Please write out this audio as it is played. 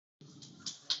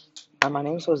My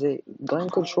name's Jose. Gun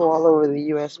control all over the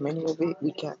U.S., many of it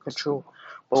we can't control,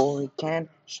 but when we can,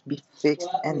 should be fixed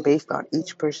and based on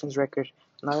each person's record,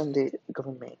 not on the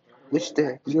government, which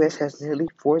the U.S. has nearly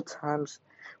 4 times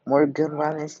more gun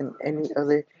violence than any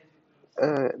other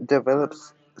developed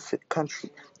country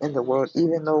in the world,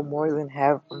 even though more than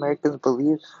half Americans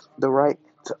believe the right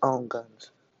to own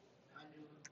guns.